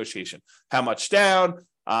up for negotiation. How much down,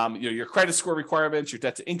 your credit score requirements, your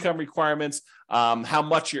debt to income requirements, how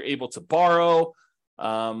much you're able to borrow.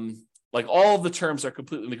 Like all of the terms are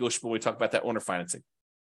completely negotiable when we talk about that owner financing.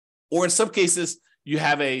 Or in some cases, you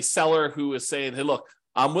have a seller who is saying, hey, look,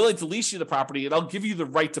 I'm willing to lease you the property and I'll give you the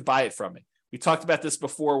right to buy it from me. We talked about this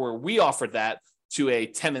before where we offered that to a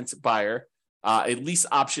tenant buyer. A lease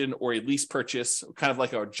option or a lease purchase, kind of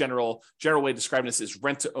like a general way of describing this is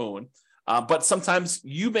rent to own. But sometimes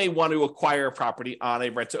you may want to acquire a property on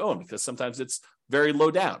a rent to own because sometimes it's very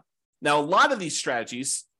low down. Now, a lot of these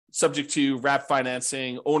strategies, subject to wrap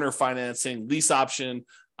financing, owner financing, lease option,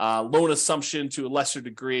 loan assumption to a lesser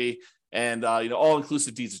degree, and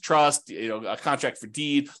all-inclusive deeds of trust, a contract for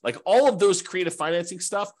deed, like all of those creative financing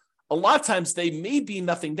stuff, a lot of times they may be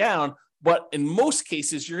nothing down. But in most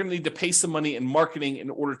cases, you're going to need to pay some money in marketing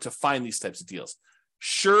in order to find these types of deals.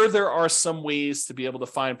 Sure, there are some ways to be able to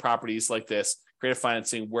find properties like this, creative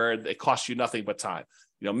financing, where it costs you nothing but time.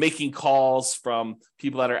 making calls from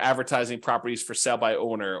people that are advertising properties for sale by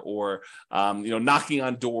owner, or knocking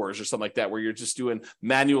on doors or something like that, where you're just doing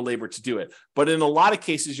manual labor to do it. But in a lot of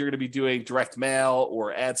cases, you're going to be doing direct mail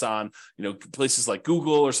or ads on places like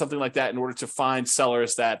Google or something like that in order to find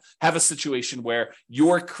sellers that have a situation where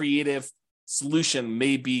your creative solution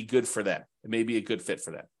may be good for them. It may be a good fit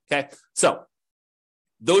for them. Okay, so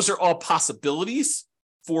those are all possibilities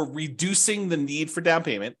for reducing the need for down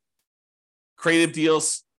payment. Creative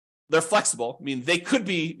deals, they're flexible. I mean, they could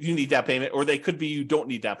be you need down payment, or they could be you don't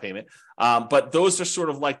need down payment. But those are sort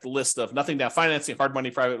of like the list of nothing down financing, hard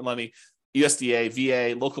money, private money, USDA,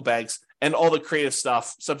 VA, local banks, and all the creative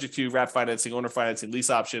stuff subject to wrap financing, owner financing,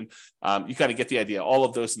 lease option. You kind of get the idea, all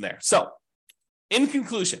of those in there. So in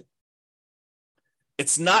conclusion,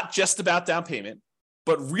 it's not just about down payment,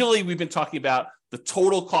 but really we've been talking about the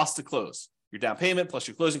total cost to close, your down payment plus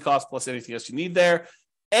your closing costs plus anything else you need there,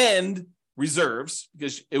 and reserves,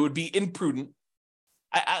 because it would be imprudent.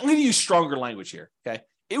 I'm going to use stronger language here. Okay.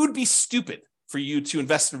 It would be stupid for you to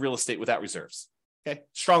invest in real estate without reserves. Okay.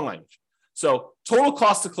 Strong language. So total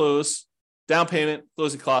cost to close, down payment,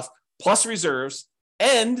 closing costs, plus reserves.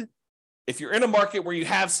 And if you're in a market where you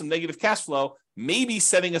have some negative cash flow, maybe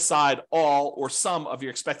setting aside all or some of your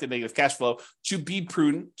expected negative cash flow to be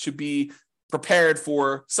prudent, to be prepared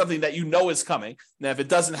for something that is coming. Now, if it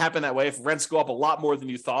doesn't happen that way, if rents go up a lot more than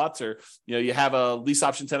you thought, or you have a lease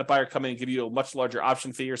option tenant buyer come in and give you a much larger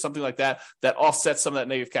option fee or something like that, that offsets some of that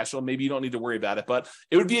negative cash flow, maybe you don't need to worry about it. But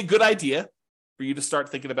it would be a good idea for you to start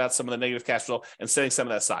thinking about some of the negative cash flow and setting some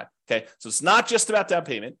of that aside. Okay, so it's not just about down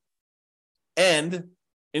payment. And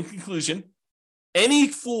in conclusion, any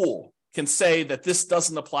fool can say that this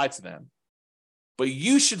doesn't apply to them, but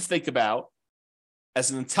you should think about, as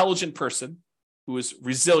an intelligent person who is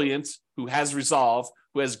resilient, who has resolve,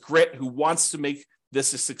 who has grit, who wants to make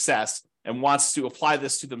this a success and wants to apply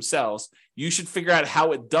this to themselves, you should figure out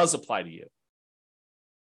how it does apply to you.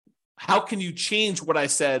 How can you change what I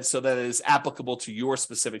said so that it is applicable to your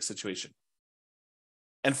specific situation?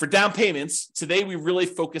 And for down payments, today we really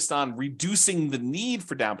focused on reducing the need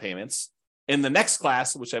for down payments. In the next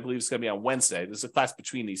class, which I believe is going to be on Wednesday, there's a class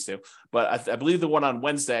between these two, but I believe the one on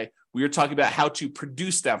Wednesday, we were talking about how to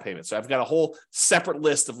produce down payments. So I've got a whole separate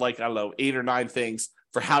list of 8 or 9 things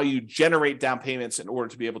for how you generate down payments in order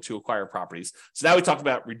to be able to acquire properties. So now we talk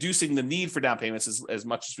about reducing the need for down payments as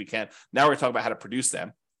much as we can. Now we're talking about how to produce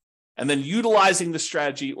them, and then utilizing the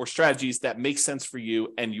strategy or strategies that make sense for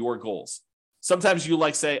you and your goals. Sometimes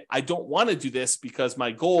you say, I don't want to do this because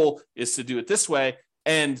my goal is to do it this way,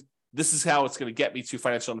 and this is how it's going to get me to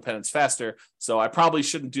financial independence faster. So I probably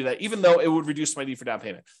shouldn't do that, even though it would reduce my need for down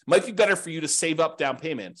payment. It might be better for you to save up down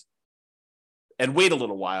payment and wait a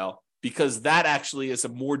little while, because that actually is a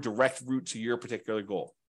more direct route to your particular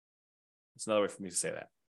goal. That's another way for me to say that.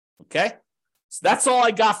 Okay? So that's all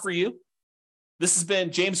I got for you. This has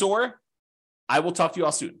been James Orr. I will talk to you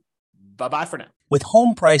all soon. Bye-bye for now. With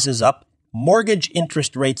home prices up, mortgage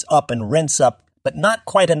interest rates up, and rents up, but not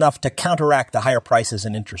quite enough to counteract the higher prices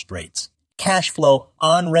and interest rates, cash flow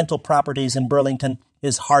on rental properties in Burlington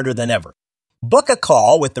is harder than ever. Book a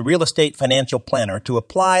call with the Real Estate Financial Planner to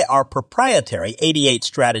apply our proprietary 88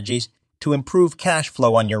 strategies to improve cash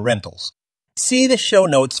flow on your rentals. See the show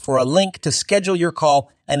notes for a link to schedule your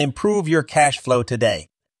call and improve your cash flow today.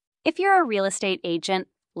 If you're a real estate agent,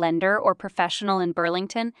 lender, or professional in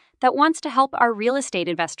Burlington that wants to help our real estate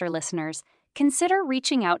investor listeners, consider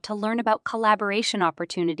reaching out to learn about collaboration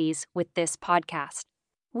opportunities with this podcast.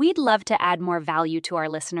 We'd love to add more value to our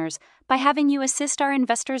listeners by having you assist our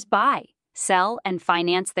investors buy, sell, and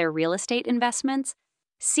finance their real estate investments.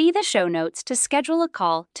 See the show notes to schedule a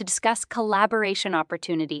call to discuss collaboration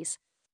opportunities.